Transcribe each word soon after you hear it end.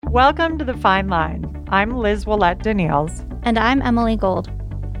Welcome to The Fine Line. I'm Liz Willette-Daniels. And I'm Emily Gold.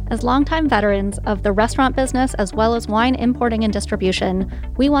 As longtime veterans of the restaurant business as well as wine importing and distribution,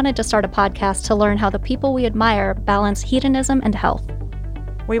 we wanted to start a podcast to learn how the people we admire balance hedonism and health.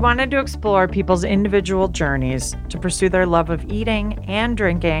 We wanted to explore people's individual journeys to pursue their love of eating and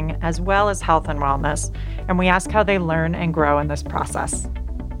drinking, as well as health and wellness, and we ask how they learn and grow in this process.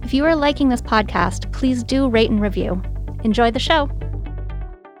 If you are liking this podcast, please do rate and review. Enjoy the show.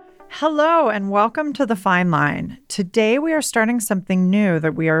 Hello, and welcome to The Fine Line. Today, we are starting something new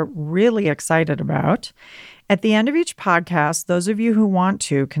that we are really excited about. At the end of each podcast, those of you who want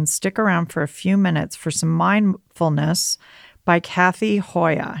to can stick around for a few minutes for some mindfulness by Kathy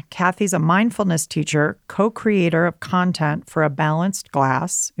Hoya. Kathy's a mindfulness teacher, co-creator of content for A Balanced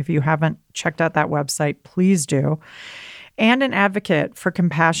Glass. If you haven't checked out that website, please do. And an advocate for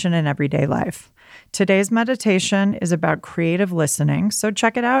compassion in everyday life. Today's meditation is about creative listening, so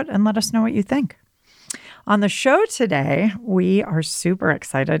check it out and let us know what you think. On the show today, we are super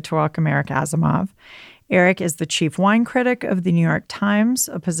excited to welcome Eric Asimov. Eric is the chief wine critic of the New York Times,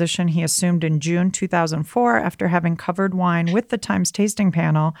 a position he assumed in June 2004 after having covered wine with the Times tasting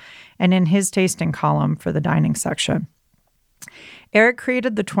panel and in his tasting column for the dining section. Eric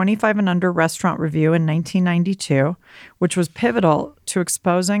created the 25 and Under Restaurant Review in 1992, which was pivotal to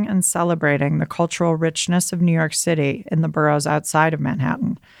exposing and celebrating the cultural richness of New York City in the boroughs outside of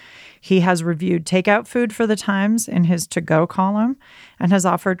Manhattan. He has reviewed takeout food for the Times in his To-Go column and has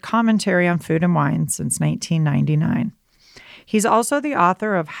offered commentary on food and wine since 1999. He's also the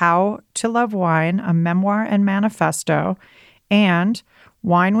author of How to Love Wine, a memoir and manifesto, and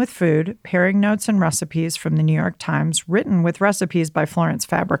Wine with Food, Pairing Notes and Recipes from the New York Times, written with recipes by Florence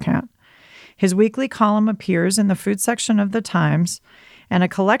Fabricant. His weekly column appears in the food section of the Times, and a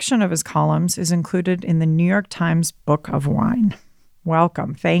collection of his columns is included in the New York Times Book of Wine.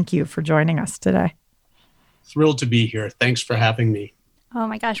 Welcome. Thank you for joining us today. Thrilled to be here. Thanks for having me. Oh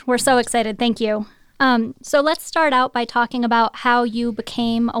my gosh, we're so excited. Thank you. So let's start out by talking about how you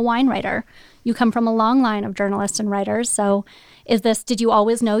became a wine writer. You come from a long line of journalists and writers. So did you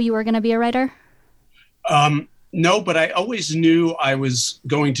always know you were going to be a writer? No, but I always knew I was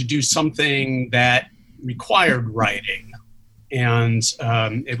going to do something that required writing. And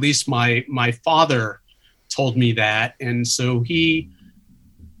at least my father told me that. And so he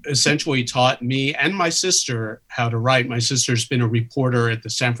essentially taught me and my sister how to write. My sister's been a reporter at the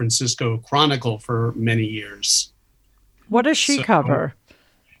San Francisco Chronicle for many years. What does she cover?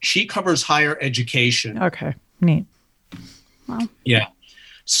 She covers higher education. Okay, neat. Wow. Yeah.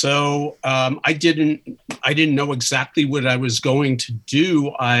 So I didn't know exactly what I was going to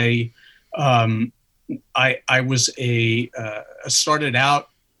do. I started out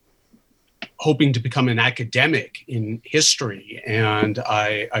hoping to become an academic in history, and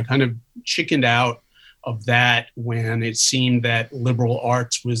I kind of chickened out of that when it seemed that liberal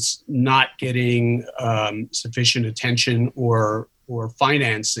arts was not getting sufficient attention or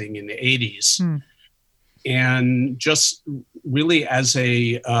financing in the 80s. And just really as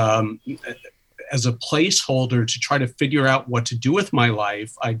a placeholder to try to figure out what to do with my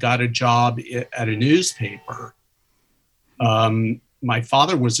life, I got a job at a newspaper. My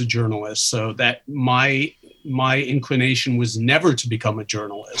father was a journalist, so that my inclination was never to become a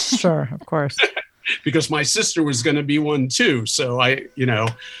journalist. Sure, of course. Because my sister was going to be one too. So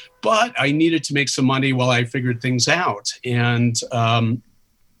but I needed to make some money while I figured things out. And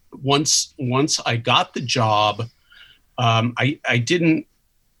once I got the job, I didn't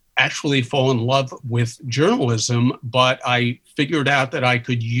actually fall in love with journalism, but I figured out that I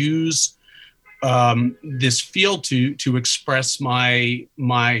could use this field to express my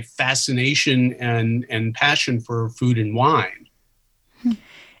fascination and passion for food and wine.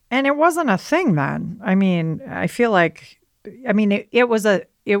 And it wasn't a thing then. I mean, I feel like, it was a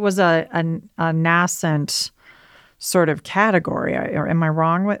nascent sort of category. Or am I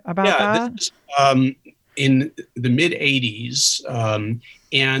wrong about that? This in the mid 80s,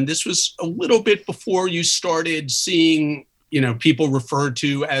 and this was a little bit before you started seeing, people referred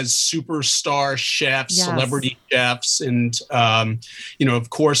to as superstar chefs, yes, celebrity chefs, and of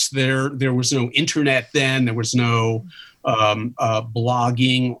course there was no internet then. There was no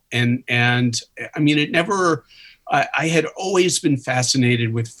blogging, and it never. I had always been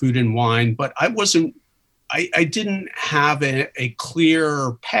fascinated with food and wine, but I didn't have a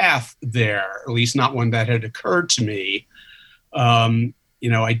clear path there, at least not one that had occurred to me. I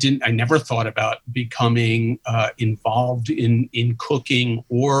never thought about becoming involved in cooking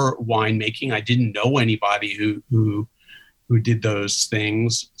or winemaking. I didn't know anybody who did those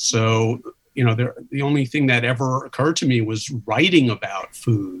things. So the only thing that ever occurred to me was writing about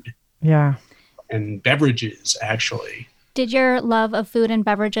food. Yeah. And beverages, actually. Did your love of food and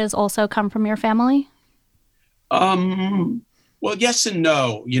beverages also come from your family? Well, yes and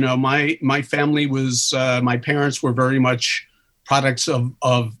no. My family was, my parents were very much products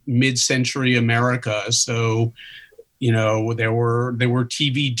of mid-century America. So, there were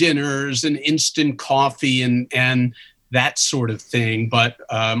TV dinners and instant coffee and that sort of thing. But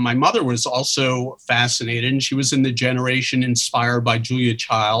my mother was also fascinated, and she was in the generation inspired by Julia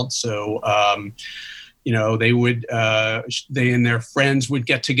Child. So, they and their friends would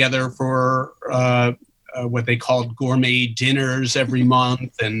get together for what they called gourmet dinners every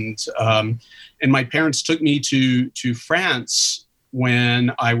month. And my parents took me to France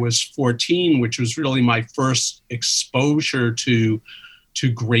when I was 14, which was really my first exposure to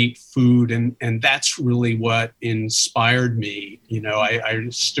great food. And that's really what inspired me. I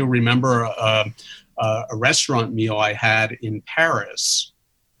still remember a restaurant meal I had in Paris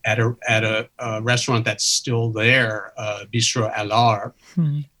at a restaurant that's still there, Bistro Allard.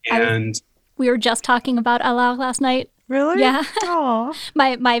 And we were just talking about Allard last night. Really? Yeah. Oh.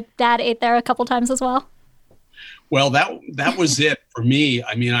 My dad ate there a couple times as well. Well, that was it for me.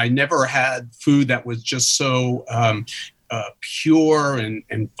 I mean, I never had food that was just so pure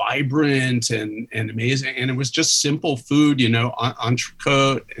and vibrant and amazing. And it was just simple food,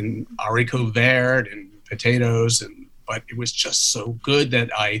 entrecôte and haricot vert and potatoes. But it was just so good that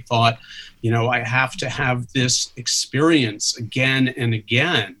I thought, I have to have this experience again and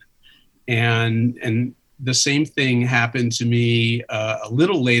again. And the same thing happened to me a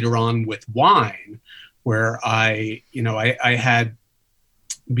little later on with wine, where I had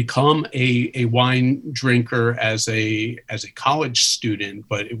become a wine drinker as a college student,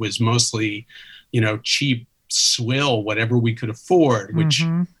 but it was mostly, cheap swill, whatever we could afford, which,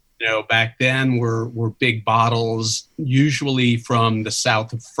 back then were big bottles, usually from the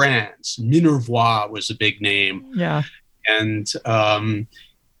south of France. Minervois was a big name. Yeah. And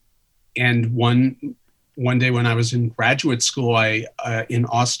one day when I was in graduate school, in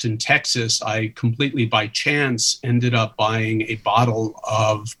Austin, Texas, I completely by chance ended up buying a bottle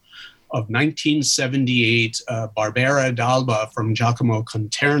of 1978 Barbera d'Alba from Giacomo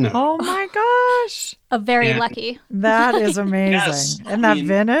Conterno. Oh my gosh. Very lucky. That is amazing. Yes, and that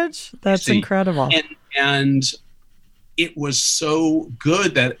vintage, that's incredible. And it was so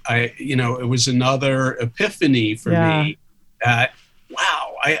good that it was another epiphany for me that,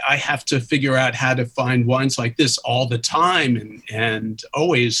 wow, I have to figure out how to find wines like this all the time and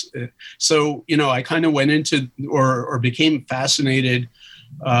always. So, I kind of went into or became fascinated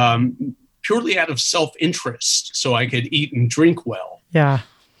purely out of self-interest so I could eat and drink well. Yeah.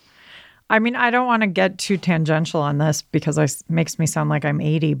 I mean, I don't want to get too tangential on this because it makes me sound like I'm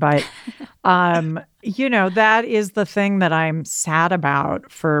 80, but, that is the thing that I'm sad about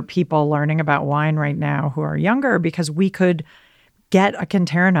for people learning about wine right now who are younger, because we could get a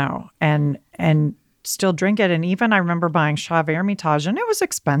Conterno and still drink it. And even I remember buying Chave Hermitage, and it was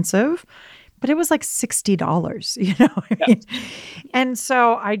expensive, but it was like $60, I mean? And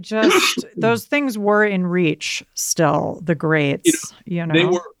so I just, those things were in reach still, the greats, They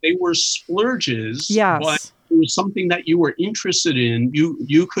were splurges, yes. But it was something that you were interested in.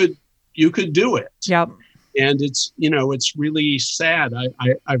 You could do it. Yep. And it's, it's really sad.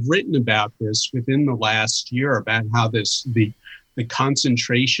 I've written about this within the last year about how the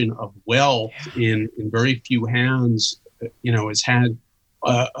concentration of wealth in very few hands, has had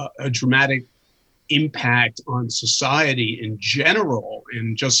a dramatic impact on society in general.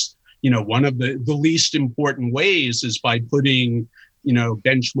 And just, one of the least important ways is by putting,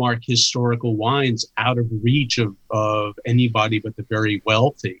 benchmark historical wines out of reach of anybody but the very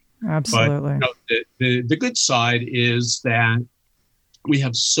wealthy. Absolutely. But the good side is that we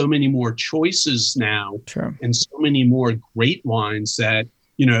have so many more choices now. True. And so many more great wines that,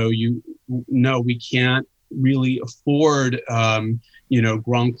 we can't really afford,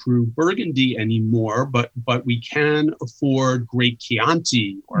 Grand Cru Burgundy anymore, but we can afford great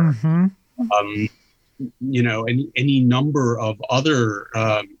Chianti or, any number of other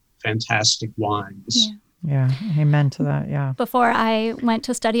fantastic wines. Yeah, amen to that, yeah. Before I went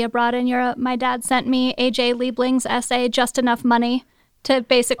to study abroad in Europe, my dad sent me A.J. Liebling's essay, Just Enough Money, to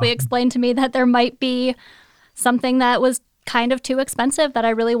basically explain to me that there might be something that was kind of too expensive that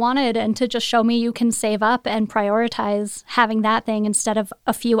I really wanted, and to just show me you can save up and prioritize having that thing instead of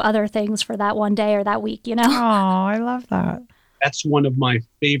a few other things for that one day or that week, Oh, I love that. That's one of my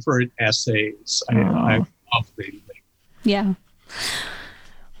favorite essays. I love Liebeling. Yeah.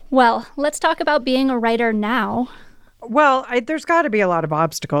 Well, let's talk about being a writer now. Well, there's got to be a lot of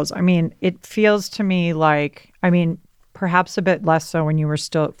obstacles. I mean, it feels to me like, perhaps a bit less so when you were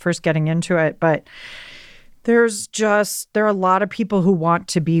still first getting into it, but there are a lot of people who want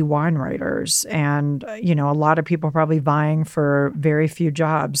to be wine writers, and, a lot of people probably vying for very few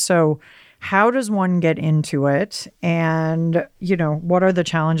jobs. So how does one get into it? And, what are the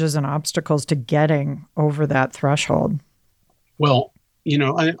challenges and obstacles to getting over that threshold? Well,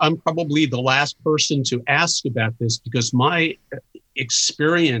 I'm probably the last person to ask about this because my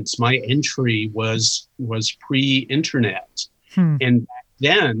experience, my entry was pre-internet. And back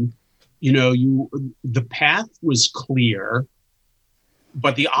then, the path was clear,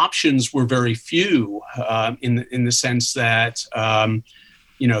 but the options were very few in the sense that,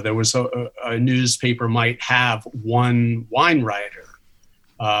 there was a newspaper might have one wine writer.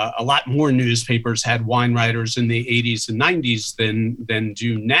 A lot more newspapers had wine writers in the 80s and 90s than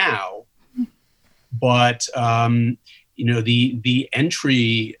do now. But, the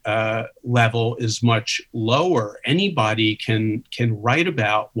entry level is much lower. Anybody can write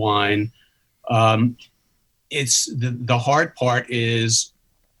about wine. It's the hard part is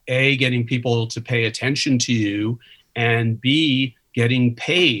A, getting people to pay attention to you, and B, getting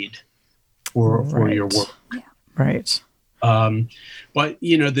paid for your work. Yeah. Right. But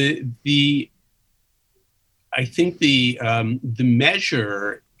I think the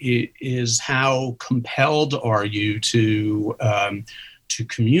measure is how compelled are you to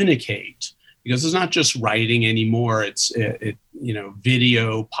communicate, because it's not just writing anymore. It's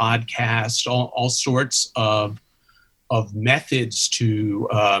video, podcast, all sorts of methods to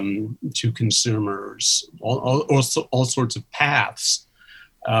consumers, all sorts of paths.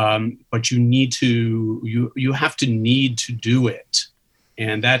 But you have to need to do it,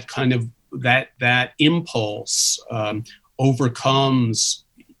 and that kind of that impulse overcomes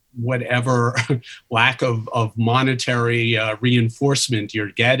whatever lack of monetary reinforcement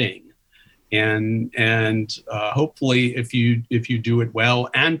you're getting, and hopefully if you do it well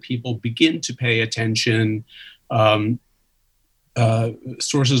and people begin to pay attention,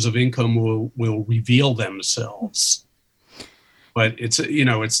 sources of income will reveal themselves. But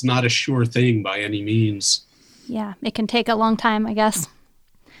it's not a sure thing by any means. Yeah, it can take a long time, I guess.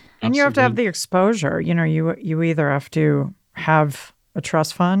 And you have to have the exposure. You either have to have a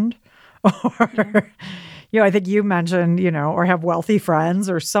trust fund or, I think you mentioned, or have wealthy friends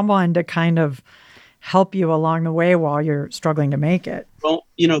or someone to kind of help you along the way while you're struggling to make it. Well,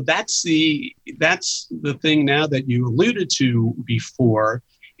 that's the thing now that you alluded to before.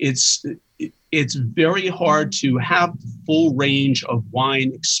 It's very hard to have full range of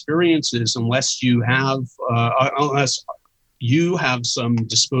wine experiences unless you have some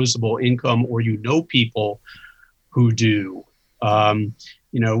disposable income or people who do.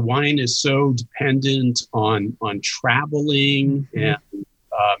 Wine is so dependent on traveling and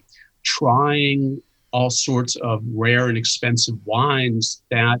trying all sorts of rare and expensive wines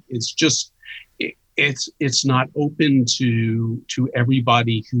that it's not open to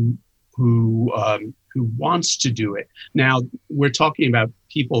everybody who wants to do it. Now we're talking about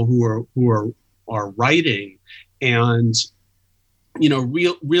people who are writing, and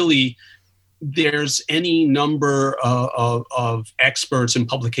really there's any number of experts and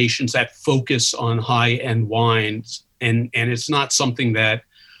publications that focus on high-end wines, and it's not something that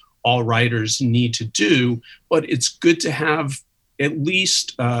all writers need to do, but it's good to have at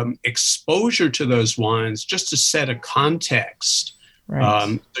least exposure to those wines just to set a context.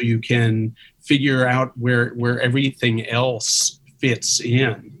 Right. So you can figure out where everything else fits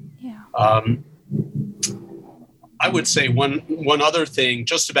in. Yeah. I would say one other thing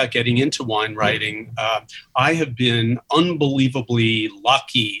just about getting into wine writing. I have been unbelievably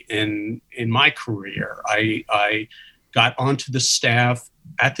lucky in my career. I got onto the staff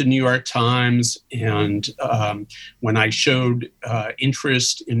at the New York Times, and when I showed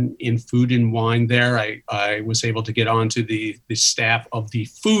interest in food and wine there, I was able to get onto the staff of the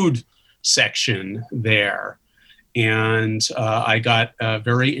food section there. And I got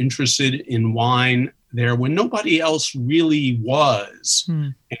very interested in wine there when nobody else really was.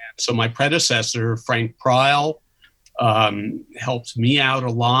 And so my predecessor, Frank Pryl, helped me out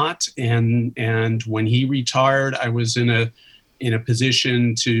a lot. And when he retired, I was in a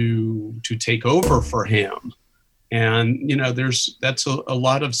position to take over for him. And, that's a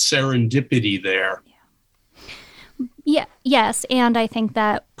lot of serendipity there. Yeah. Yes. And I think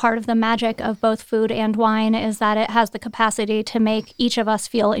that part of the magic of both food and wine is that it has the capacity to make each of us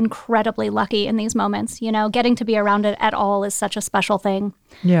feel incredibly lucky in these moments. Getting to be around it at all is such a special thing.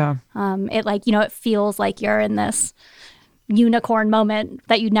 Yeah. It feels like you're in this unicorn moment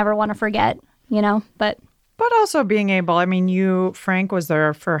that you'd never want to forget, but But also being able, I mean, Frank was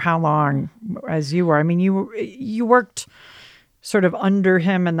there for how long as you were? I mean, you worked sort of under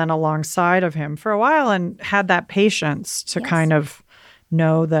him and then alongside of him for a while and had that patience to kind of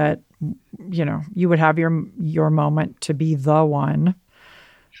know that, you would have your moment to be the one.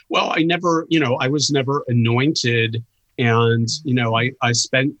 Well, I was never anointed. And, I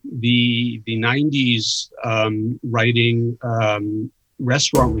spent the 90s writing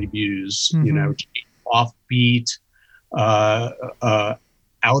restaurant reviews, offbeat,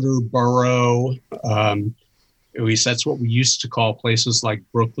 outer borough. At least that's what we used to call places like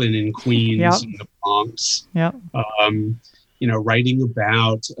Brooklyn and Queens and the Bronx. Yeah. Writing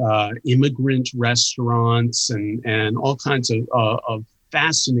about immigrant restaurants and all kinds of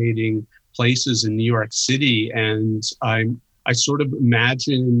fascinating places in New York City. And I sort of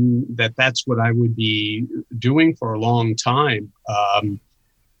imagine that that's what I would be doing for a long time,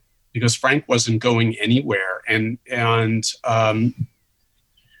 because Frank wasn't going anywhere. And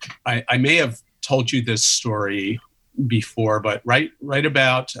I may have told you this story before, but right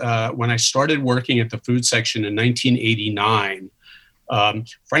about when I started working at the food section in 1989,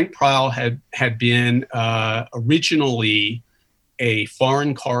 Frank Prowl had been originally a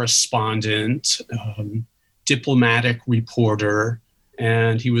foreign correspondent, diplomatic reporter,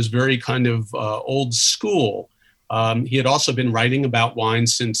 and he was very kind of old school. He had also been writing about wine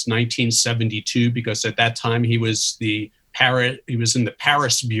since 1972, because at that time he was in the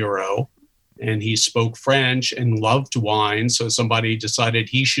Paris bureau, and he spoke French and loved wine. So somebody decided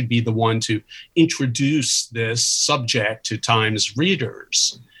he should be the one to introduce this subject to Times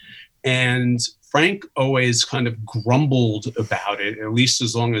readers. And Frank always kind of grumbled about it, at least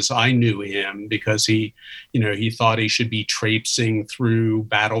as long as I knew him, because he thought he should be traipsing through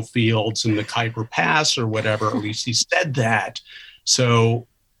battlefields in the Khyber Pass or whatever. At least he said that. So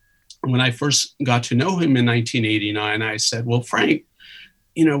when I first got to know him in 1989, I said, well, Frank,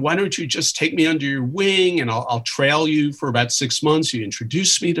 why don't you just take me under your wing and I'll trail you for about 6 months. You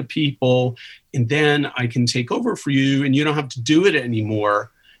introduce me to people and then I can take over for you and you don't have to do it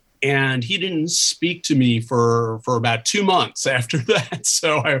anymore. And he didn't speak to me for about 2 months after that.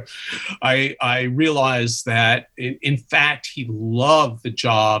 So I realized that, in fact, he loved the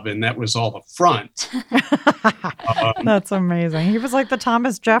job, and that was all the front. That's amazing. He was like the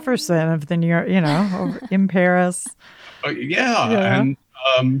Thomas Jefferson of the New York, in Paris. Yeah.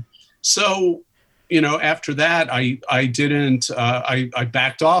 And so, after that, I didn't. I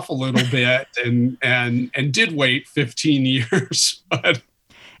backed off a little bit and did wait 15 years,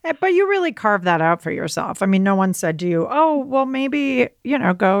 But you really carved that out for yourself. I mean, no one said to you, oh, well, maybe,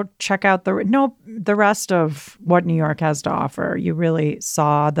 go check out the rest of what New York has to offer. You really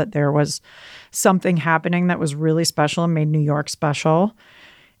saw that there was something happening that was really special and made New York special,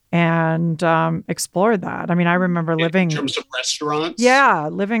 and explored that. I mean, I remember living... In terms of restaurants? Yeah,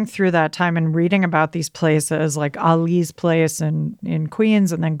 living through that time and reading about these places like Ali's place in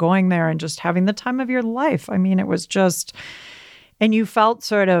Queens, and then going there and just having the time of your life. I mean, it was just... And you felt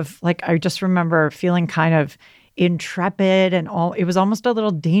sort of like, I just remember feeling kind of intrepid and all. It was almost a little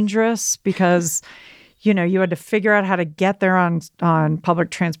dangerous because, you had to figure out how to get there on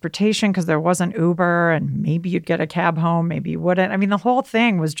public transportation because there wasn't Uber, and maybe you'd get a cab home, maybe you wouldn't. I mean, the whole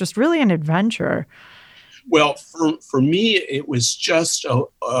thing was just really an adventure. Well, for me, it was just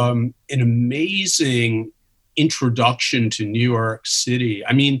an amazing introduction to New York City.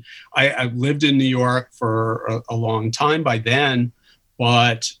 I mean, I've lived in New York for a long time by then,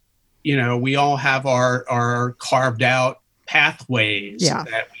 but, we all have our carved out pathways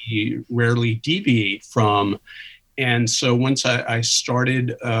that we rarely deviate from. And so once I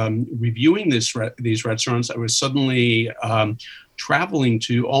started reviewing these restaurants, I was suddenly traveling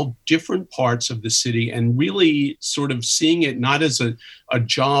to all different parts of the city and really sort of seeing it not as a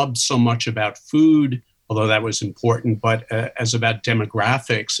job so much about food, although that was important, but as about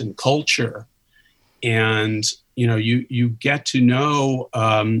demographics and culture. And, you get to know,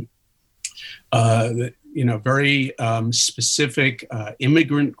 very specific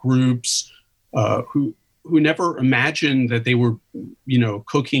immigrant groups who never imagined that they were,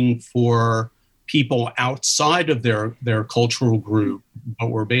 cooking for people outside of their cultural group, but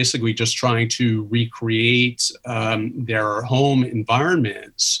were basically just trying to recreate their home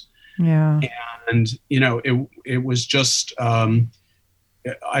environments. Yeah. And, it was just, I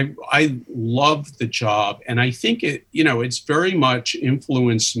loved the job. And I think it's very much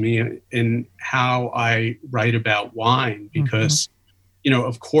influenced me in how I write about wine because,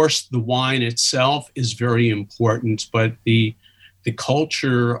 of course, the wine itself is very important, but the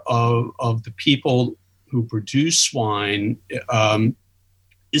culture of the people who produce wine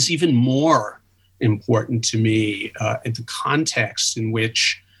is even more important to me, in the context in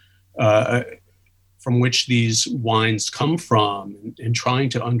which from which these wines come from, and trying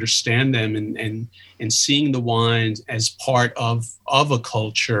to understand them, and seeing the wines as part of a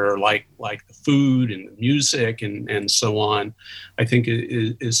culture, like the food and the music and so on, I think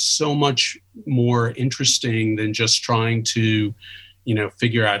is so much more interesting than just trying to,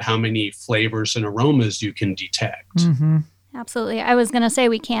 figure out how many flavors and aromas you can detect. Mm-hmm. Absolutely. I was going to say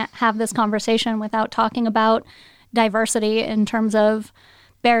we can't have this conversation without talking about diversity in terms of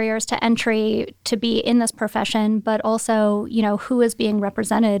barriers to entry to be in this profession, but also, who is being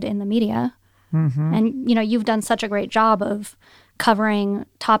represented in the media. Mm-hmm. And, you've done such a great job of covering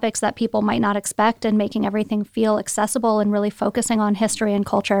topics that people might not expect and making everything feel accessible and really focusing on history and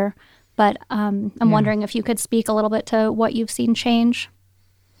culture. But I'm wondering if you could speak a little bit to what you've seen change.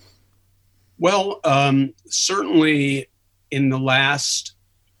 Well, certainly in the last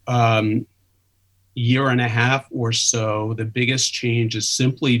year and a half or so, the biggest change has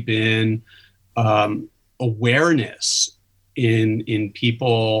simply been awareness in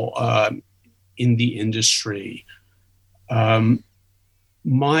people in the industry.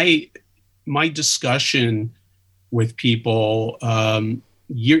 My discussion with people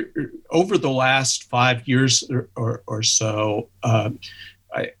over the last 5 years or so,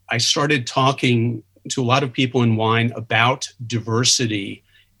 I started talking to a lot of people in wine about diversity,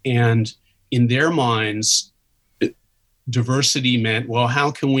 and in their minds, diversity meant, well, how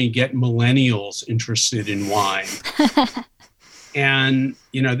can we get millennials interested in wine? And,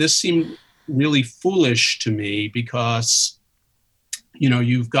 this seemed really foolish to me because,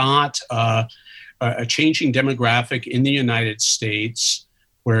 you've got a changing demographic in the United States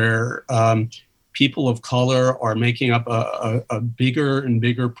where people of color are making up a bigger and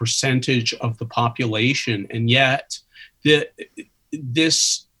bigger percentage of the population. And yet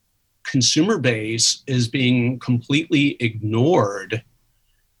this consumer base is being completely ignored.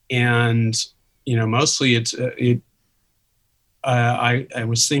 And, mostly I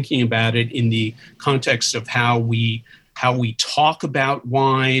was thinking about it in the context of how we talk about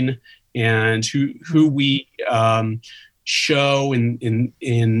wine and who we show in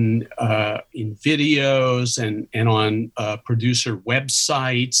videos and on producer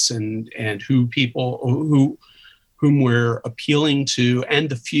websites, and whom we're appealing to, and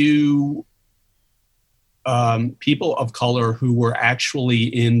the few people of color who were actually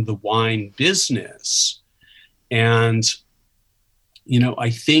in the wine business. And,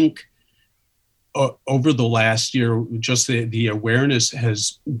 I think over the last year, just the awareness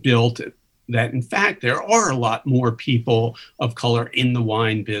has built that, in fact, there are a lot more people of color in the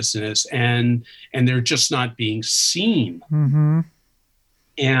wine business, and they're just not being seen. Mm-hmm.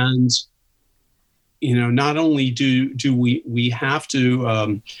 And, not only do we have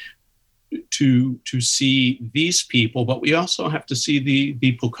to see these people, but we also have to see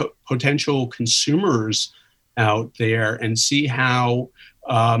the potential consumers out there and see how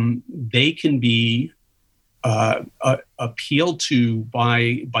they can be appealed to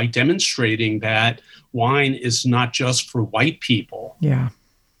by demonstrating that wine is not just for white people. Yeah,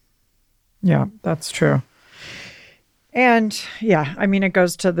 that's true. And it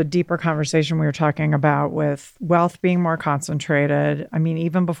goes to the deeper conversation we were talking about with wealth being more concentrated.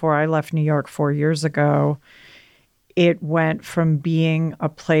 Even before I left New York 4 years ago, it went from being a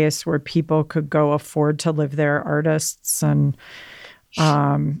place where people could go afford to live there, artists, and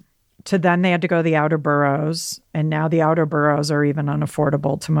to then they had to go to the outer boroughs. And now the outer boroughs are even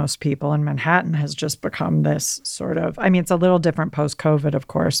unaffordable to most people. And Manhattan has just become this sort of, it's a little different post-COVID, of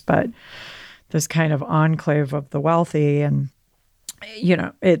course, but this kind of enclave of the wealthy. And,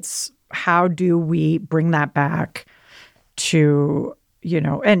 it's how do we bring that back to,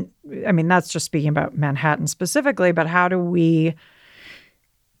 that's just speaking about Manhattan specifically, but how do we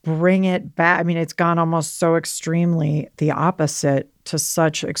bring it back? It's gone almost so extremely the opposite to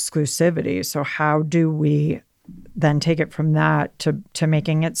such exclusivity. So how do we then take it from that to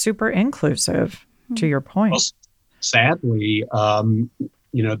making it super inclusive, to your point? Well, sadly,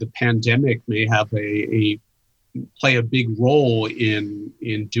 the pandemic may have play a big role in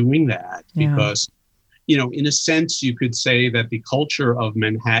doing that, because, in a sense, you could say that the culture of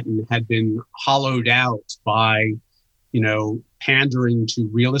Manhattan had been hollowed out by, pandering to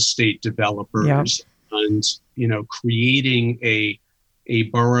real estate developers, and, creating a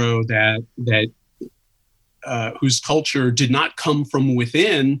borough that whose culture did not come from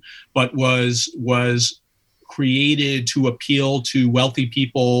within, but was created to appeal to wealthy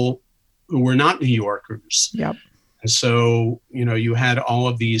people who were not New Yorkers. Yep. And so, you had all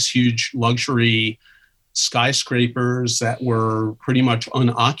of these huge luxury skyscrapers that were pretty much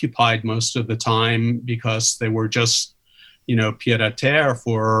unoccupied most of the time because they were just, pied-à-terre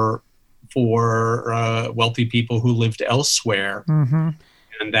for wealthy people who lived elsewhere. Mm-hmm.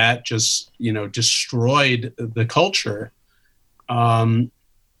 And that just, destroyed the culture.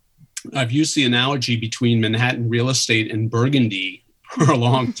 I've used the analogy between Manhattan real estate and Burgundy for a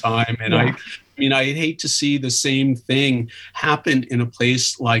long time. And Yeah. I hate to see the same thing happen in a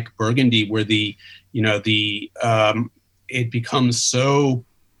place like Burgundy where it becomes so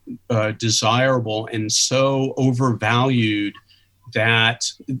desirable and so overvalued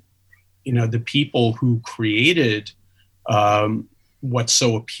that, the people who created what's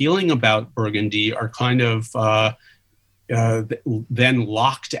so appealing about Burgundy are kind of then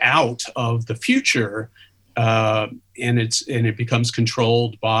locked out of the future, and it becomes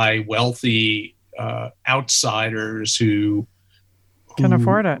controlled by wealthy outsiders who Can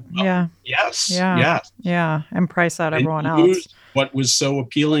afford it. Yeah. Yes. Yeah. Yes. Yeah. And price out everyone And else. use what was so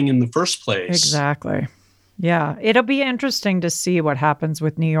appealing in the first place. Exactly. Yeah. It'll be interesting to see what happens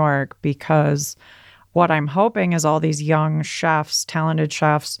with New York, because what I'm hoping is all these young chefs, talented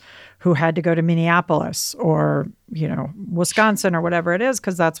chefs who had to go to Minneapolis or, Wisconsin or whatever it is,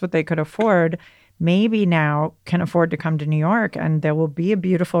 because that's what they could afford, maybe now can afford to come to New York, and there will be a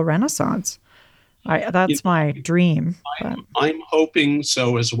beautiful renaissance. That's my dream. I'm hoping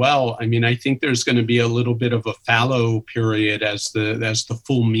so as well. I think there's going to be a little bit of a fallow period as the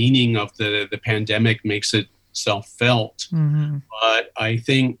full meaning of the pandemic makes itself felt. Mm-hmm. But I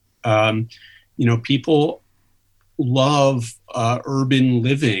think people love urban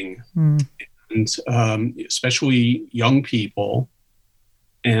living, and especially young people.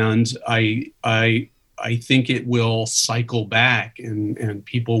 And I think it will cycle back, and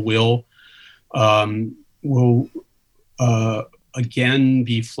people will again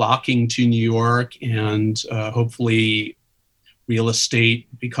be flocking to New York, and hopefully real estate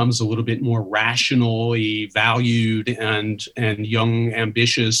becomes a little bit more rationally valued, and young,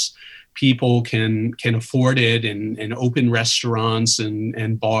 ambitious people can afford it, and open restaurants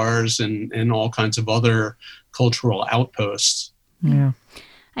and bars and all kinds of other cultural outposts. Yeah.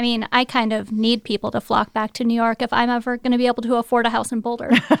 I kind of need people to flock back to New York if I'm ever going to be able to afford a house in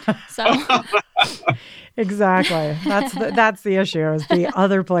Boulder. So Exactly. That's the issue, is the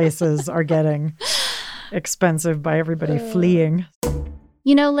other places are getting expensive by everybody fleeing.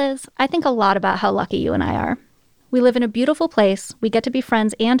 Liz, I think a lot about how lucky you and I are. We live in a beautiful place. We get to be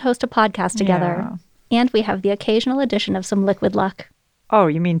friends and host a podcast together. Yeah. And we have the occasional addition of some liquid luck. Oh,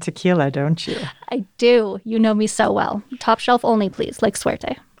 you mean tequila, don't you? I do. You know me so well. Top shelf only, please, like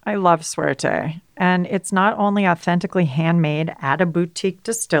Suerte. I love Suerte. And it's not only authentically handmade at a boutique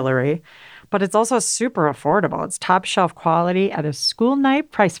distillery, but it's also super affordable. It's top shelf quality at a school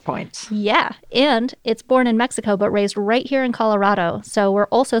night price point. Yeah, and it's born in Mexico but raised right here in Colorado. So we're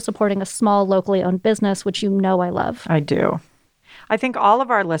also supporting a small locally owned business, which I love. I do. I think all of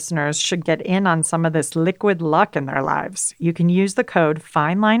our listeners should get in on some of this liquid luck in their lives. You can use the code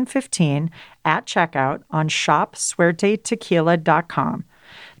FINELINE15 at checkout on shopsuertetequila.com.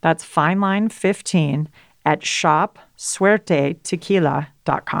 That's FINELINE15 at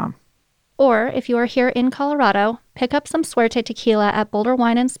shopsuertetequila.com. Or if you are here in Colorado, pick up some Suerte tequila at Boulder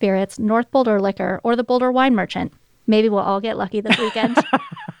Wine and Spirits, North Boulder Liquor, or the Boulder Wine Merchant. Maybe we'll all get lucky this weekend.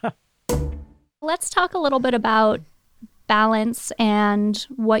 Let's talk a little bit about balance and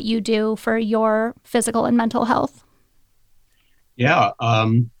what you do for your physical and mental health. Yeah.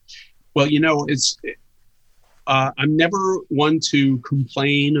 Well, I'm never one to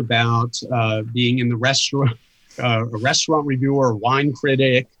complain about being in the restaurant, a restaurant reviewer, wine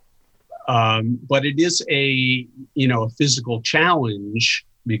critic. But it is a physical challenge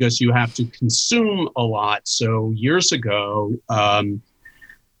because you have to consume a lot. So years ago,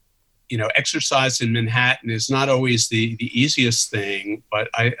 exercise in Manhattan is not always the easiest thing, but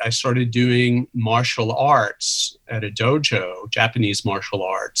I started doing martial arts at a dojo, Japanese martial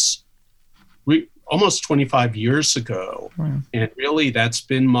arts, almost 25 years ago. Wow. And really that's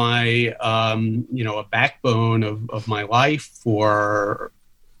been my, a backbone of my life for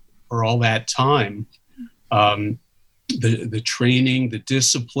all that time. The training, the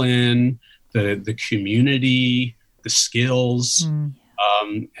discipline, the community, the skills,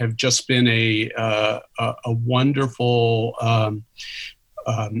 have just been a wonderful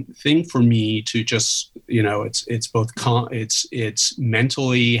thing for me to just, it's both it's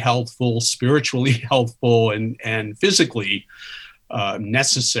mentally healthful, spiritually healthful, and physically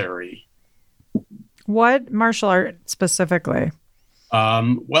necessary. What martial art specifically?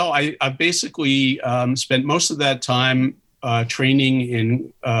 Well, I basically spent most of that time training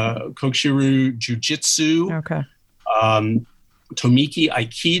in Kokushiru Jiu-Jitsu, Okay. Tomiki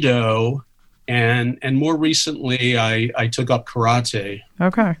Aikido, and more recently, I took up karate.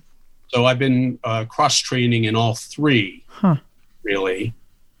 Okay. So I've been cross-training in all three, really.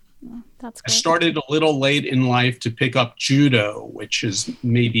 That's I great. started a little late in life to pick up judo, which is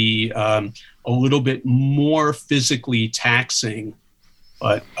maybe a little bit more physically taxing.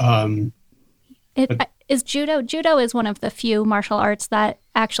 But Judo is one of the few martial arts that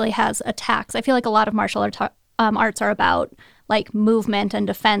actually has attacks. I feel like a lot of martial arts are about like movement and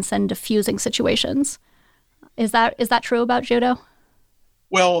defense and diffusing situations. Is that true about judo?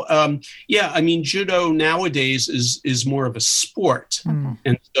 Well, yeah, I mean, judo nowadays is more of a sport. Okay.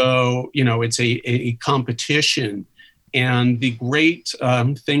 And so, it's a competition. And the great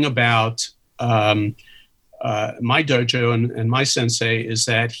thing about my dojo and my sensei is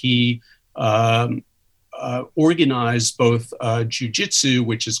that he organized both jiu-jitsu,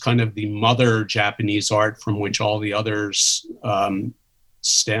 which is kind of the mother Japanese art from which all the others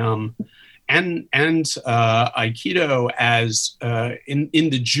stem, and Aikido as in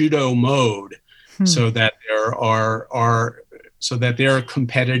the judo mode, so that they're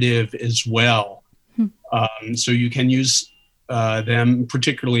competitive as well. So you can use them,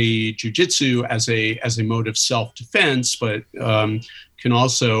 particularly jiu-jitsu, as a mode of self-defense, but can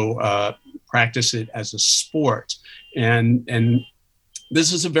also practice it as a sport. And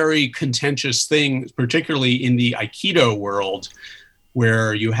this is a very contentious thing, particularly in the Aikido world,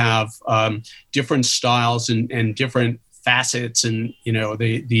 where you have different styles and different facets, and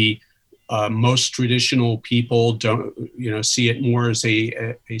the most traditional people don't see it more as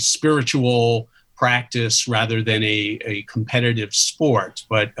a spiritual practice rather than a competitive sport.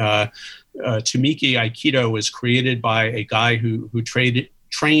 But Tomiki Aikido was created by a guy who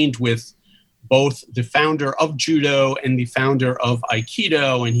trained with both the founder of judo and the founder of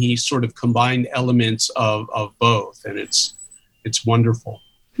Aikido, and he sort of combined elements of both, and it's wonderful.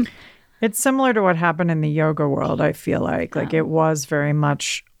 It's similar to what happened in the yoga world, I feel like. Like it was very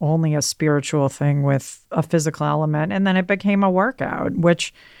much only a spiritual thing with a physical element, and then it became a workout,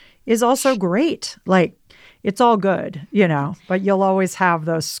 which is also great. Like it's all good, but you'll always have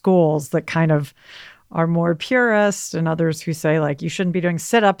those schools that kind of are more purist and others who say like you shouldn't be doing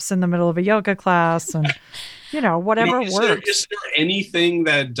sit-ups in the middle of a yoga class and whatever works. Is there anything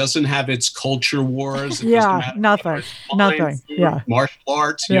that doesn't have its culture wars? Nothing. Yeah. Martial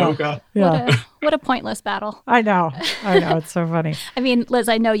arts, yoga. Yeah. What a pointless battle. I know. It's so funny. I mean, Liz,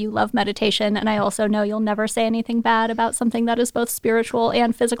 I know you love meditation, and I also know you'll never say anything bad about something that is both spiritual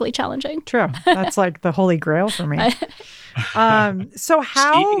and physically challenging. True. That's like the holy grail for me. So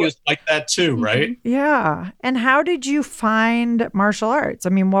Skiing is like that too, right? Yeah. And how did you find martial arts? I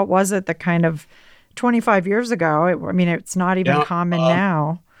mean, what was it that kind of 25 years ago? It's not even common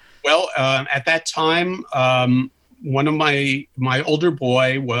now. Well, at that time, one of my older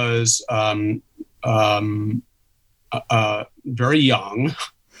boy was very young,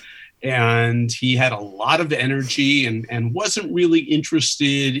 and he had a lot of energy and wasn't really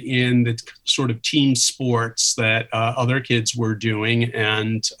interested in the sort of team sports that other kids were doing.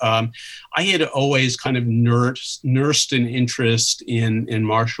 And I had always kind of nursed an interest in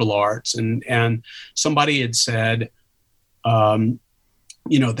martial arts. And somebody had said,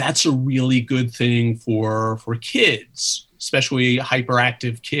 that's a really good thing for kids, especially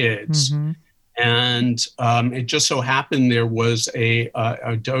hyperactive kids. Mm-hmm. And it just so happened there was a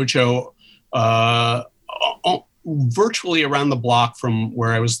dojo virtually around the block from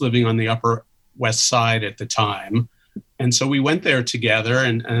where I was living on the Upper West Side at the time. And so we went there together,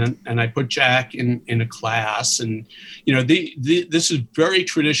 and I put Jack in a class. And, this is very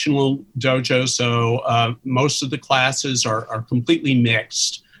traditional dojo. So most of the classes are completely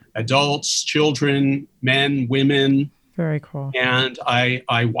mixed. Adults, children, men, women. Very cool. And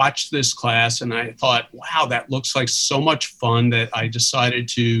I watched this class and I thought, wow, that looks like so much fun that I decided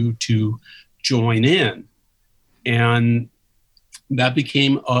to join in. And that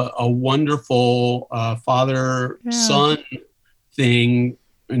became a wonderful father-son thing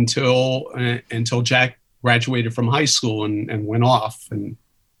until Jack graduated from high school and went off and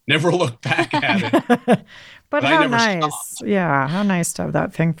never looked back at it. But how nice. Stopped. Yeah, how nice to have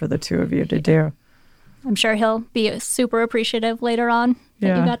that thing for the two of you to do. I'm sure he'll be super appreciative later on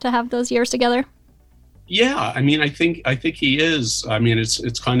that you got to have those years together. Yeah, I mean, I think he is. I mean,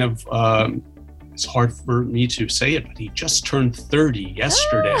 it's kind of it's hard for me to say it, but he just turned 30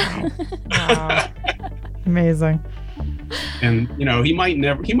 yesterday. Wow. Amazing. And he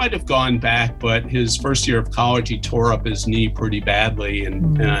might have gone back, but his first year of college, he tore up his knee pretty badly,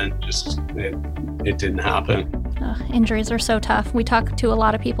 and just it didn't happen. Injuries are so tough. We talk to a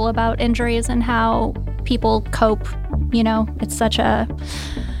lot of people about injuries and how people cope. It's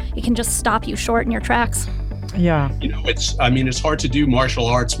it can just stop you short in your tracks. Yeah. It's hard to do martial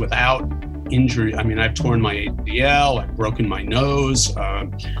arts without injury. I've torn my ACL, I've broken my nose.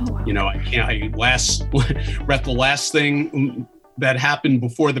 Wow. The last thing that happened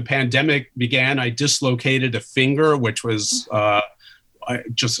before the pandemic began, I dislocated a finger, which was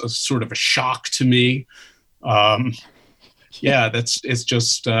just a sort of a shock to me. It's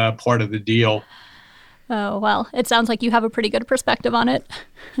just part of the deal. Oh, well, it sounds like you have a pretty good perspective on it.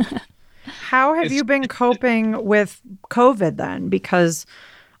 How have you been coping with COVID then? Because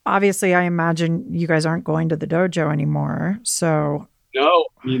obviously I imagine you guys aren't going to the dojo anymore. So no,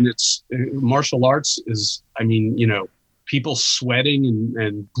 it's martial arts is, people sweating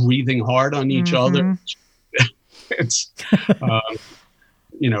and breathing hard on each other. It's,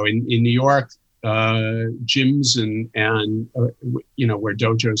 in New York, gyms and where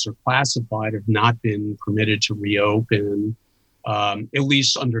dojos are classified have not been permitted to reopen, at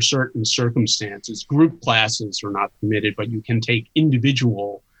least under certain circumstances. Group classes are not permitted, but you can take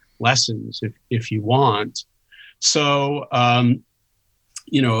individual lessons if you want. So, a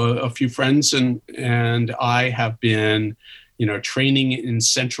few friends and I have been, training in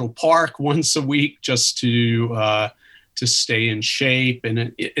Central Park once a week just to stay in shape.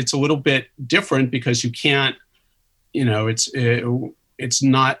 And it's a little bit different because you can't, it's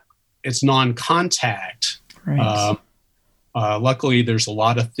non-contact. Right. Luckily, there's a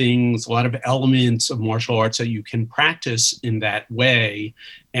lot of elements of martial arts that you can practice in that way.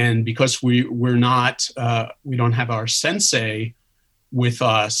 And because we don't have our sensei with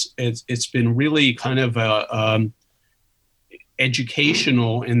us, it's been really kind of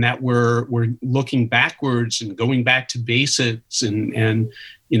educational in that we're looking backwards and going back to basics and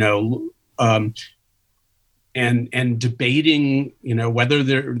debating, whether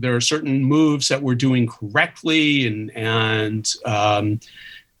there are certain moves that we're doing correctly and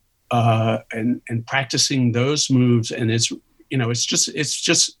practicing those moves. And it's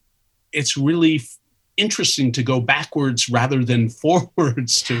really interesting to go backwards rather than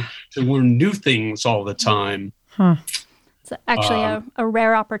forwards to learn new things all the time. Huh. It's actually a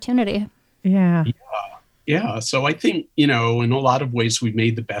rare opportunity. Yeah. Yeah. So I think, in a lot of ways we've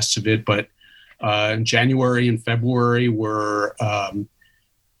made the best of it, but in January and February were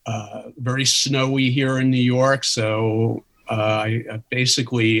very snowy here in New York. So I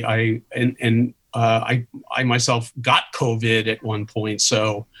myself got COVID at one point.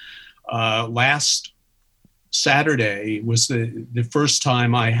 So last Saturday was the first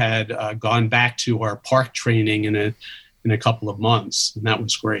time I had gone back to our park training in a couple of months, and that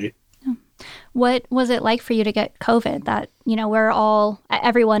was great. What was it like for you to get COVID? That,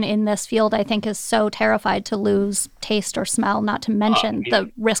 everyone in this field, I think, is so terrified to lose taste or smell, not to mention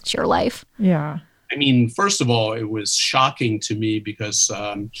the risk to your life. Yeah. First of all, it was shocking to me because,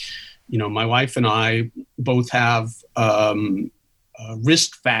 my wife and I both have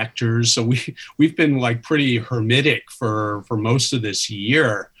risk factors. So we've been like pretty hermetic for most of this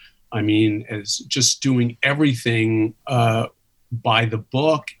year. As just doing everything by the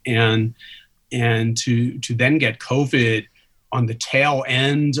book and to then get COVID on the tail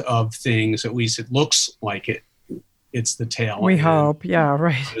end of things, at least it looks like it's the tail end. We hope. Yeah,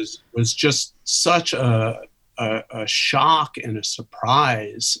 right. Was just such a shock and a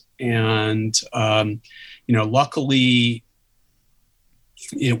surprise. And, luckily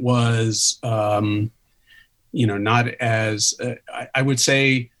it was, not as, I would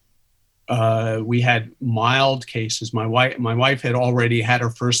say, we had mild cases. My wife had already had her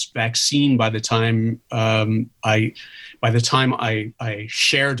first vaccine by the time I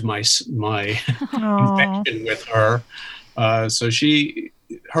shared my infection with her. So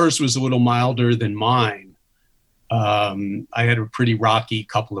hers was a little milder than mine. I had a pretty rocky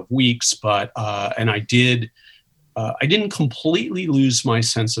couple of weeks, but I didn't completely lose my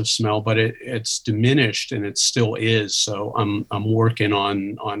sense of smell, but it's diminished, and it still is. So I'm working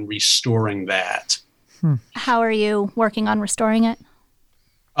on restoring that. How are you working on restoring it?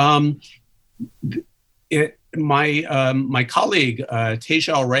 My colleague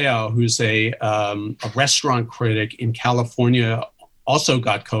Tejal Rao, who's a restaurant critic in California, also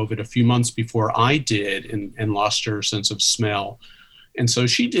got COVID a few months before I did, and lost her sense of smell. And so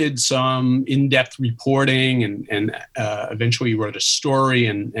she did some in-depth reporting and eventually wrote a story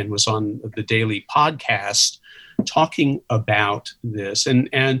and was on the daily podcast talking about this.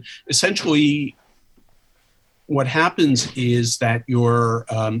 And essentially what happens is that your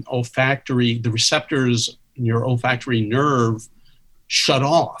the receptors in your olfactory nerve shut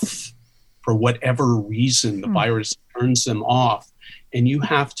off. for whatever reason, the virus turns them off, and you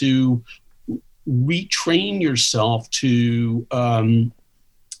have to retrain yourself to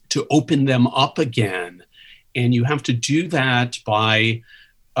open them up again. And you have to do that by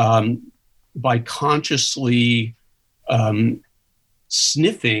consciously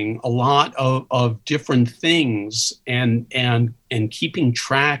sniffing a lot of different things and keeping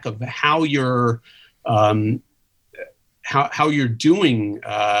track of how you're doing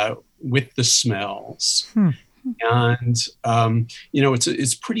with the smells. And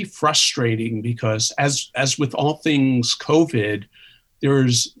it's pretty frustrating because as with all things COVID,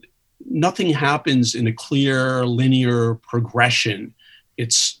 there's nothing happens in a clear linear progression.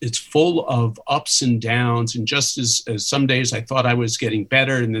 It's full of ups and downs, and just as some days I thought I was getting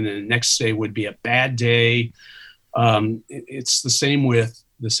better, and then the next day would be a bad day. It's the same with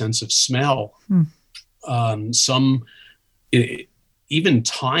the sense of smell. Even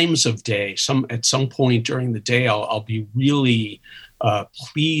times of day. At some point during the day, I'll be really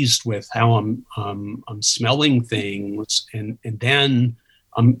pleased with how I'm smelling things, and then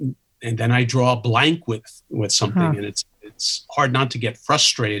I draw a blank with something, and it's hard not to get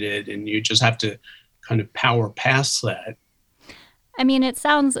frustrated, and you just have to kind of power past that. I mean, it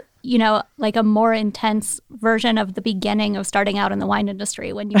sounds, like a more intense version of the beginning of starting out in the wine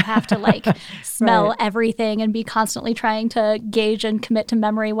industry, when you have to smell Right. everything and be constantly trying to gauge and commit to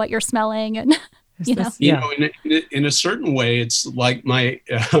memory what you're smelling. And, In a certain way, it's like my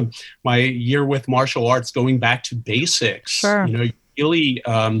year with martial arts, going back to basics. Sure. Really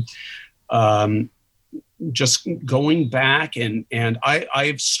just going back, and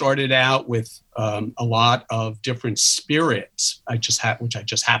I've started out with a lot of different spirits which I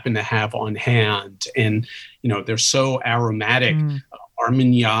just happen to have on hand, and they're so aromatic.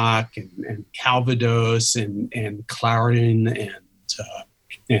 Armagnac and Calvados and Clarin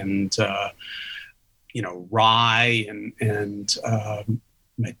and rye and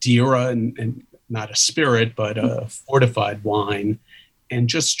Madeira and not a spirit but a fortified wine, and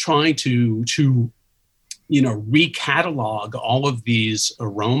just trying to recatalog all of these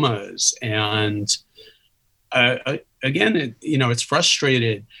aromas. And again, it's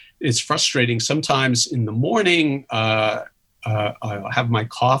frustrating. Sometimes in the morning, I'll have my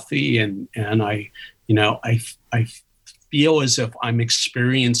coffee and I feel as if I'm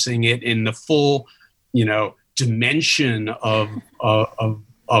experiencing it in the full, dimension of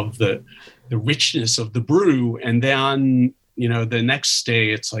the richness of the brew. And then, the next day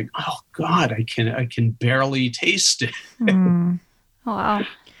it's like, oh God, I can barely taste it. Wow.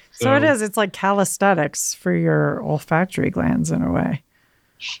 So it's like calisthenics for your olfactory glands in a way.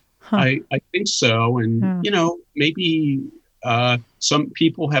 I think so. And, maybe some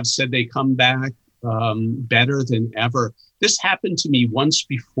people have said they come back better than ever. This happened to me once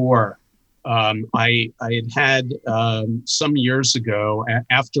before. I had some years ago,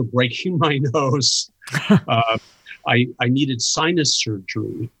 after breaking my nose, I needed sinus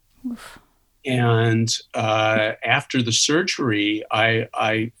surgery. Oof. And after the surgery,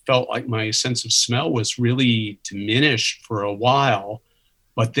 I felt like my sense of smell was really diminished for a while.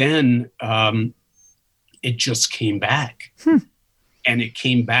 But then it just came back. And it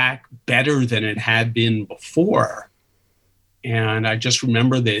came back better than it had been before. And I just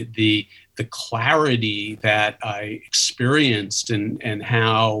remember the clarity that I experienced and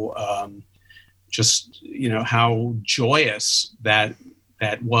how how joyous that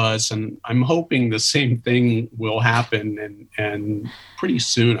was. And I'm hoping the same thing will happen and pretty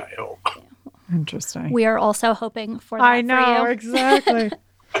soon, I hope. Interesting. We are also hoping for that. I know, for you. exactly.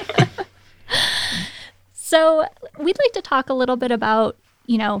 So we'd like to talk a little bit about,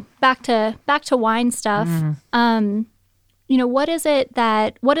 back to wine stuff. What is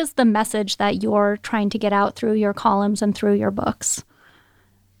the message that you're trying to get out through your columns and through your books?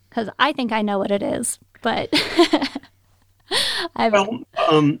 Because I think I know what it is, but my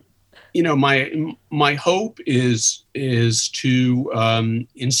hope is to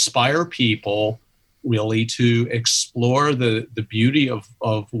inspire people really to explore the beauty of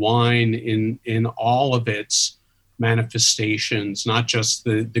wine in all of its manifestations, not just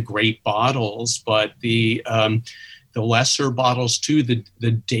the great bottles, but the lesser bottles too,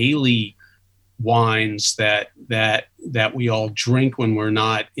 the daily wines that we all drink when we're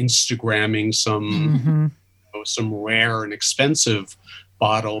not Instagramming some rare and expensive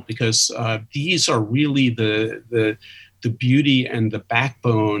bottle, because these are really the beauty and the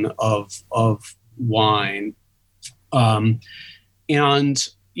backbone of wine. I'm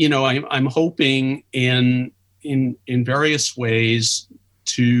hoping in various ways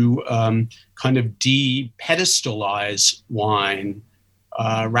to kind of de-pedestalize wine,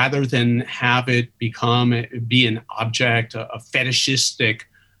 rather than have it be an object, a fetishistic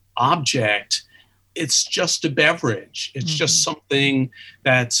object. It's just a beverage. It's just something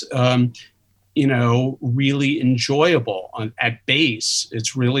that's really enjoyable at base.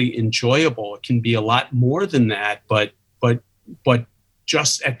 It's really enjoyable. It can be a lot more than that, but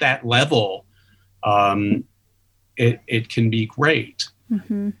just at that level, it can be great.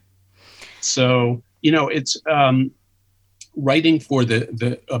 Mm-hmm. So, it's writing for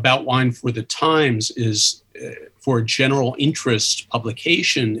about wine for the Times is for a general interest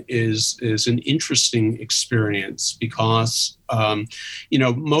publication is an interesting experience because,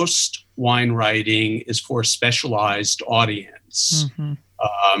 most wine writing is for a specialized audience.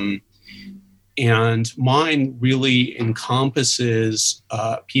 Mm-hmm. And mine really encompasses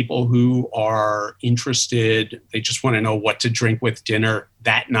people who are interested. They just want to know what to drink with dinner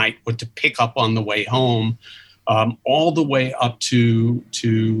that night, what to pick up on the way home, all the way up to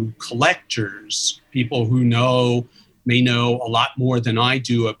collectors, people who may know a lot more than I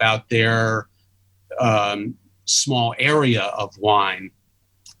do about their small area of wine.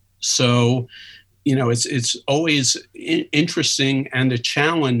 So, it's always interesting and a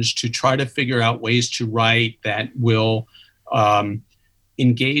challenge to try to figure out ways to write that will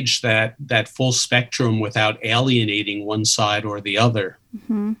engage that full spectrum without alienating one side or the other.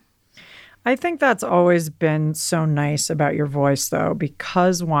 Mm-hmm. I think that's always been so nice about your voice, though,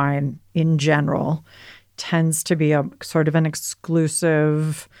 because wine in general tends to be a sort of an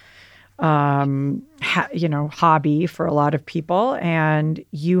exclusive hobby for a lot of people. And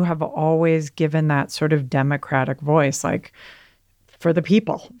you have always given that sort of democratic voice, like for the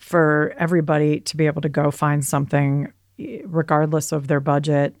people, for everybody to be able to go find something regardless of their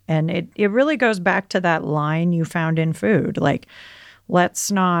budget. And it really goes back to that line you found in food. Like,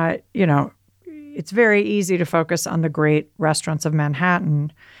 let's not, it's very easy to focus on the great restaurants of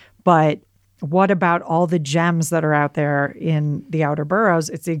Manhattan, but what about all the gems that are out there in the outer boroughs?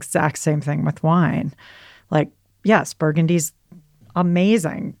 It's the exact same thing with wine. Like, yes, Burgundy's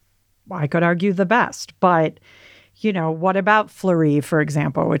amazing. I could argue the best. But, what about Fleury, for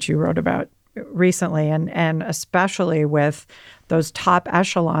example, which you wrote about recently, and especially with those top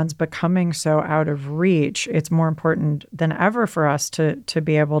echelons becoming so out of reach, it's more important than ever for us to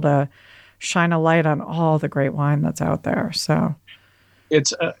be able to shine a light on all the great wine that's out there. So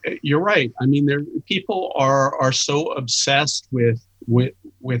it's you're right. I mean, people are so obsessed with what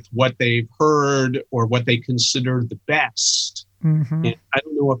they've heard or what they consider the best. Mm-hmm. And I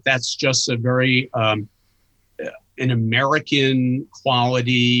don't know if that's just a very an American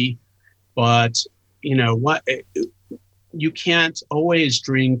quality, but what you can't always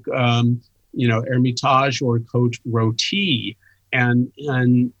drink Hermitage or Côte Rôtie, and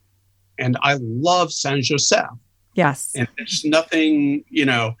I love Saint Joseph. Yes. And there's nothing,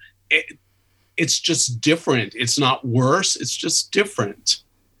 it's just different. It's not worse. It's just different.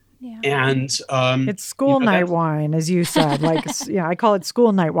 Yeah. And it's school night wine, as you said. Like, I call it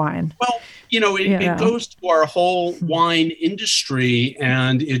school night wine. Well, it goes to our whole wine industry,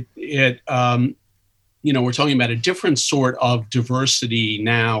 and it we're talking about a different sort of diversity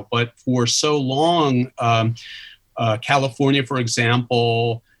now. But for so long, California, for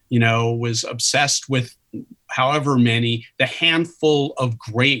example, was obsessed with the handful of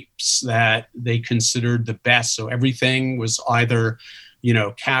grapes that they considered the best. So everything was either,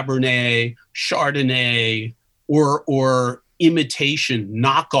 Cabernet, Chardonnay, or imitation,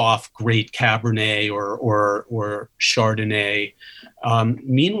 knockoff great Cabernet or Chardonnay.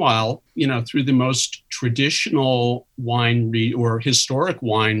 Meanwhile, through the most traditional wine or historic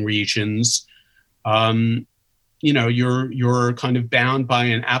wine regions, you're kind of bound by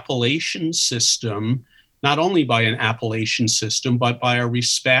an appellation system, not only by an appellation system, but by a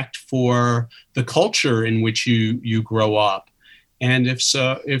respect for the culture in which you grow up. And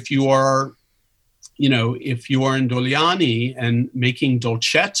if you are in Dogliani and making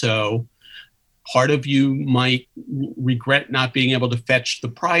dolcetto, part of you might regret not being able to fetch the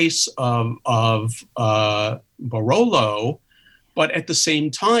price of Barolo, but at the same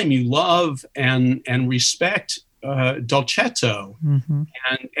time, you love and respect dolcetto, mm-hmm.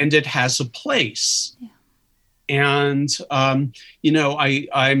 and it has a place. Yeah. And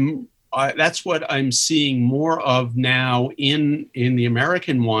that's what I'm seeing more of now in the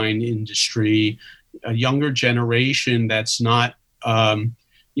American wine industry, a younger generation that's not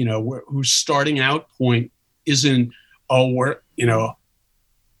whose starting out point isn't, I'm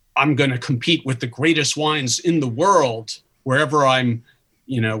going to compete with the greatest wines in the world wherever I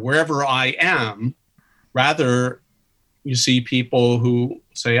am. Rather, you see people who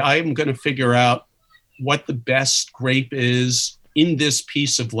say, I'm going to figure out what the best grape is in this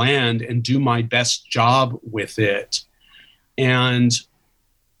piece of land and do my best job with it. And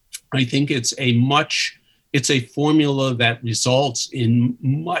I think it's a formula that results in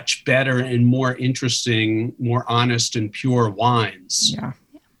much better and more interesting, more honest and pure wines. Yeah.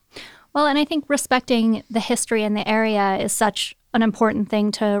 Well, and I think respecting the history in the area is such an important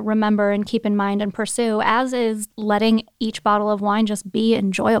thing to remember and keep in mind and pursue, as is letting each bottle of wine just be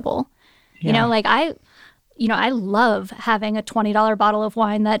enjoyable. Yeah. You know, like I love having a $20 bottle of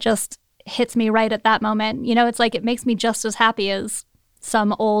wine that just hits me right at that moment. You know, it's like it makes me just as happy as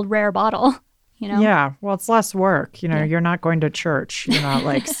some old rare bottle, you know? Yeah. Well, it's less work. You know, you're not going to church. You're not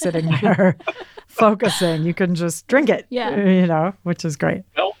like sitting there focusing. You can just drink it, you know, which is great.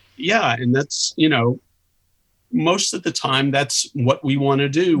 Well, yeah. And that's, you know, most of the time, that's what we want to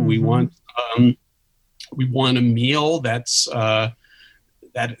do. Mm-hmm. We want a meal that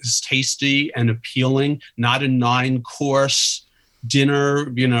is tasty and appealing, not a 9-course dinner,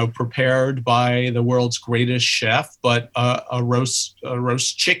 you know, prepared by the world's greatest chef, but a roast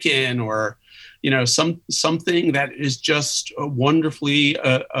chicken, or, you know, something that is just wonderfully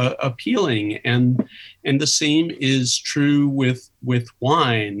appealing. And the same is true with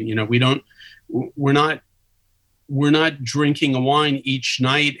wine. You know, we're not drinking a wine each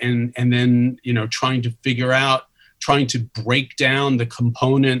night and then, you know, trying to break down the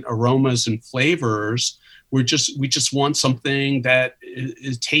component aromas and flavors. We just want something that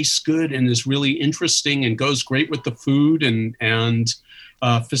tastes good and is really interesting and goes great with the food and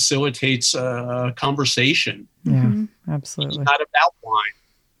facilitates a conversation. Yeah, absolutely. It's not about wine.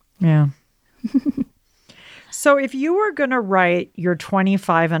 Yeah. So if you were going to write your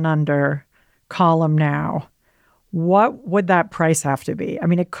 25 and under column now, what would that price have to be? I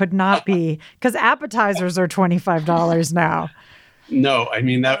mean, it could not be, because appetizers are $25 now. No, I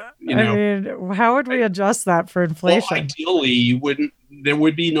mean that. You know, I mean, how would we adjust that for inflation? Well, ideally, there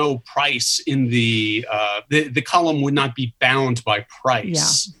would be no price in the column would not be bound by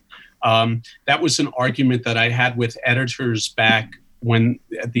price. Yeah. That was an argument that I had with editors back when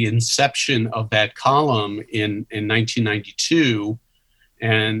at the inception of that column in 1992.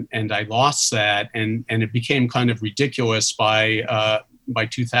 And I lost that, and it became kind of ridiculous by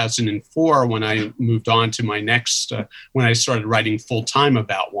 2004 when I moved on to my next when I started writing full time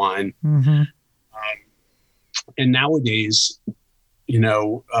about wine. Mm-hmm. And nowadays, you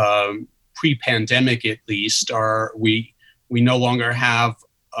know, pre-pandemic at least, we no longer have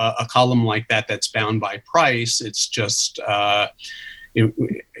a column like that that's bound by price. It's just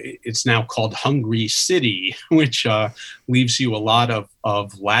it's now called Hungry City, which leaves you a lot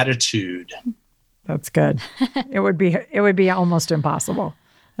of latitude. That's good. It would be almost impossible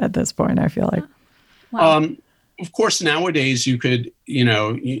at this point, I feel like. Wow. Of course, nowadays you could, you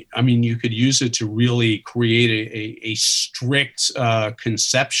know, you could use it to really create a strict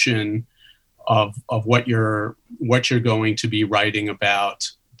conception of what you're going to be writing about.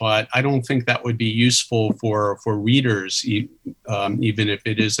 But I don't think that would be useful for readers, even if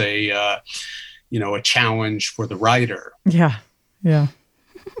it is a challenge for the writer. Yeah, yeah.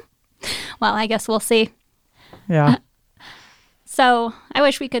 Well, I guess we'll see. Yeah. So I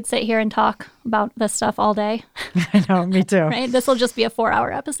wish we could sit here and talk about this stuff all day. I know, me too. Right? This will just be a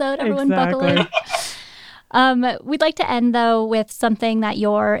 4-hour episode. Everyone buckle in. We'd like to end, though, with something that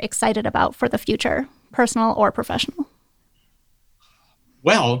you're excited about for the future, personal or professional.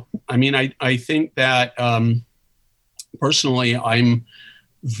 Well, I mean, I think that personally, I'm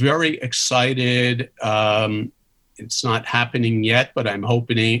very excited. It's not happening yet, but I'm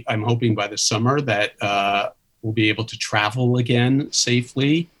hoping by the summer that we'll be able to travel again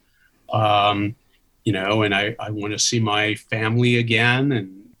safely. You know, and I want to see my family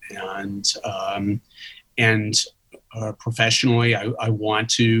again, and professionally, I want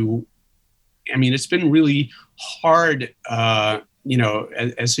to. I mean, it's been really hard. You know,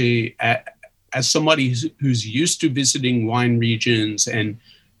 as somebody who's used to visiting wine regions and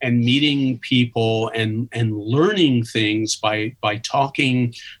meeting people and learning things by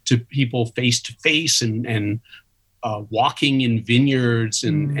talking to people face to face and walking in vineyards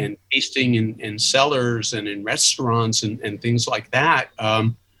and tasting in cellars and in restaurants and things like that.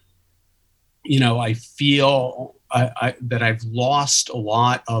 You know, I feel that I've lost a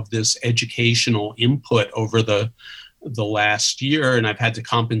lot of this educational input over the last year, and I've had to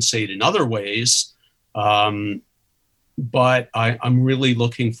compensate in other ways. But I'm really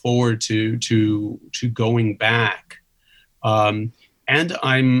looking forward to going back. And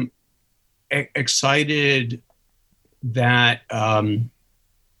I'm excited that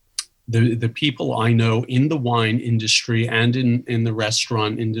the people I know in the wine industry and in the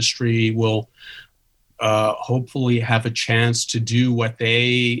restaurant industry will hopefully have a chance to do what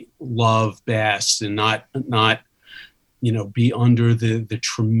they love best and not be under the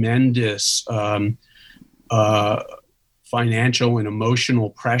tremendous financial and emotional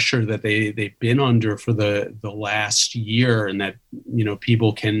pressure that they've been under for the last year, and that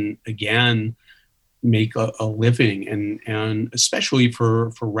people can again make a living, and especially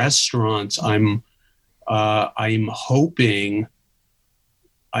for restaurants, I'm hoping.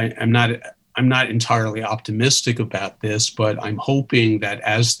 I'm not entirely optimistic about this, but I'm hoping that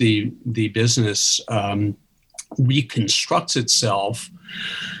as the business reconstructs itself,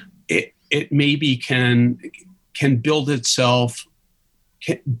 it maybe can build itself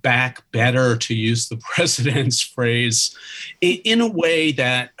back better, to use the president's phrase, in a way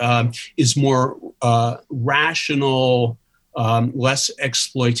that is more rational, less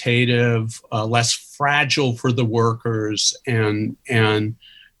exploitative, less fragile for the workers, and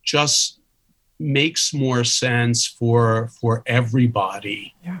just makes more sense for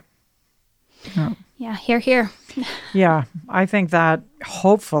everybody. Yeah, hear. Yeah, I think that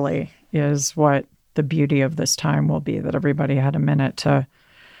hopefully is what the beauty of this time will be, that everybody had a minute to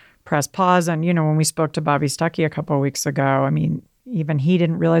press pause. And, when we spoke to Bobby Stuckey a couple of weeks ago, I mean, even he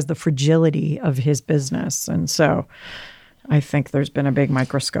didn't realize the fragility of his business. And so I think there's been a big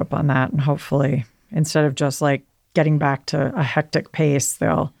microscope on that. And hopefully, instead of just like getting back to a hectic pace,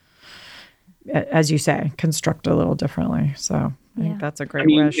 they'll, as you say, construct a little differently. So I think that's a great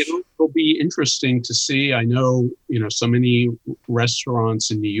wish. It'll be interesting to see. I know, so many restaurants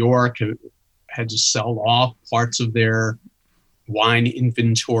in New York have had to sell off parts of their wine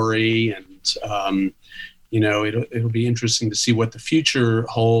inventory, and it'll be interesting to see what the future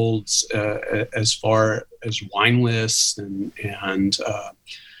holds as far as wine lists and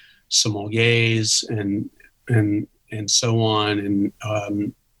sommeliers and so on.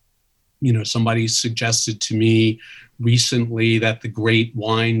 And somebody suggested to me recently that the great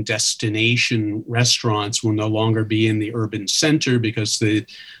wine destination restaurants will no longer be in the urban center because the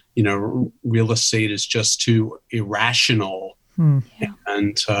real estate is just too irrational.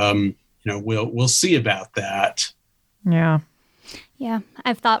 And we'll see about that. Yeah,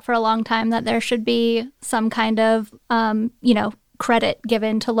 I've thought for a long time that there should be some kind of credit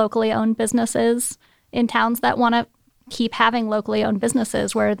given to locally owned businesses in towns that want to keep having locally owned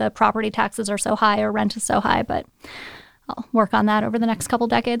businesses where the property taxes are so high or rent is so high. But I'll work on that over the next couple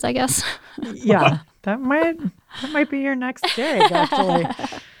decades, I guess. Yeah, that might be your next gig, actually.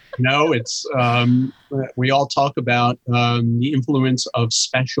 It's we all talk about the influence of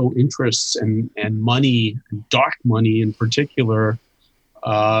special interests and money, dark money in particular.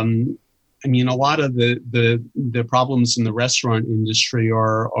 A lot of the problems in the restaurant industry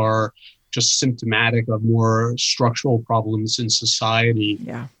are just symptomatic of more structural problems in society.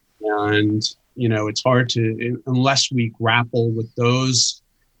 Yeah. And, it's hard to, unless we grapple with those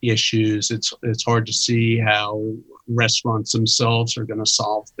issues, it's hard to see how restaurants themselves are going to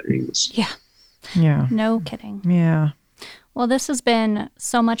solve things. Yeah. No kidding. Yeah. Well, this has been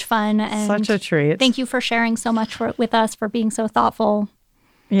so much fun. And such a treat. Thank you for sharing so much with us, for being so thoughtful.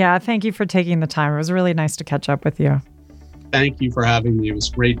 Yeah, thank you for taking the time. It was really nice to catch up with you. Thank you for having me. It was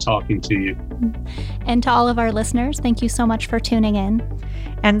great talking to you. And to all of our listeners, thank you so much for tuning in.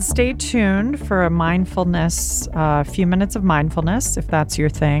 And stay tuned for a few minutes of mindfulness, if that's your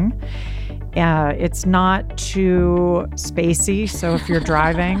thing. It's not too spacey, so if you're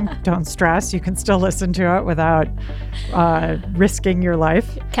driving, don't stress. You can still listen to it without risking your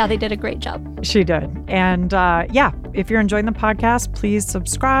life. Kathy did a great job. She did. And if you're enjoying the podcast, please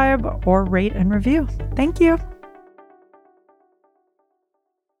subscribe or rate and review. Thank you.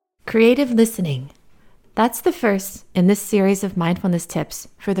 Creative listening. That's the first in this series of mindfulness tips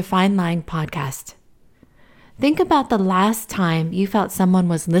for the Fine Line podcast. Think about the last time you felt someone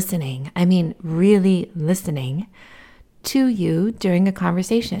was listening, really listening, to you during a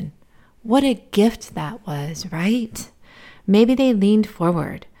conversation. What a gift that was, right? Maybe they leaned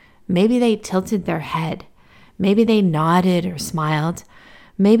forward. Maybe they tilted their head. Maybe they nodded or smiled.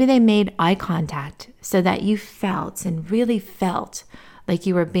 Maybe they made eye contact so that you felt and really felt like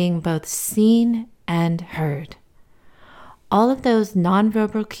you were being both seen and heard. All of those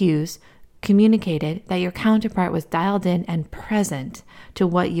nonverbal cues communicated that your counterpart was dialed in and present to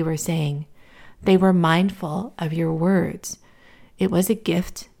what you were saying. They were mindful of your words. It was a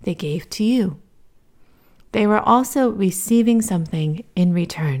gift they gave to you. They were also receiving something in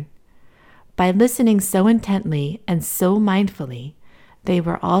return. By listening so intently and so mindfully, they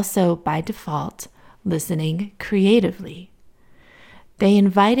were also, by default, listening creatively. They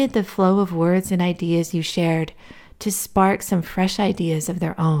invited the flow of words and ideas you shared to spark some fresh ideas of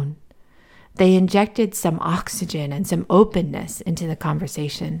their own. They injected some oxygen and some openness into the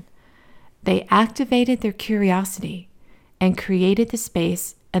conversation. They activated their curiosity and created the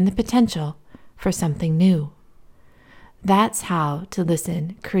space and the potential for something new. That's how to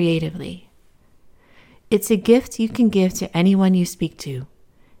listen creatively. It's a gift you can give to anyone you speak to.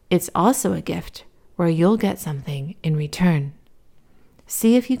 It's also a gift where you'll get something in return.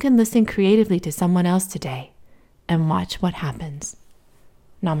 See if you can listen creatively to someone else today and watch what happens.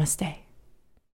 Namaste.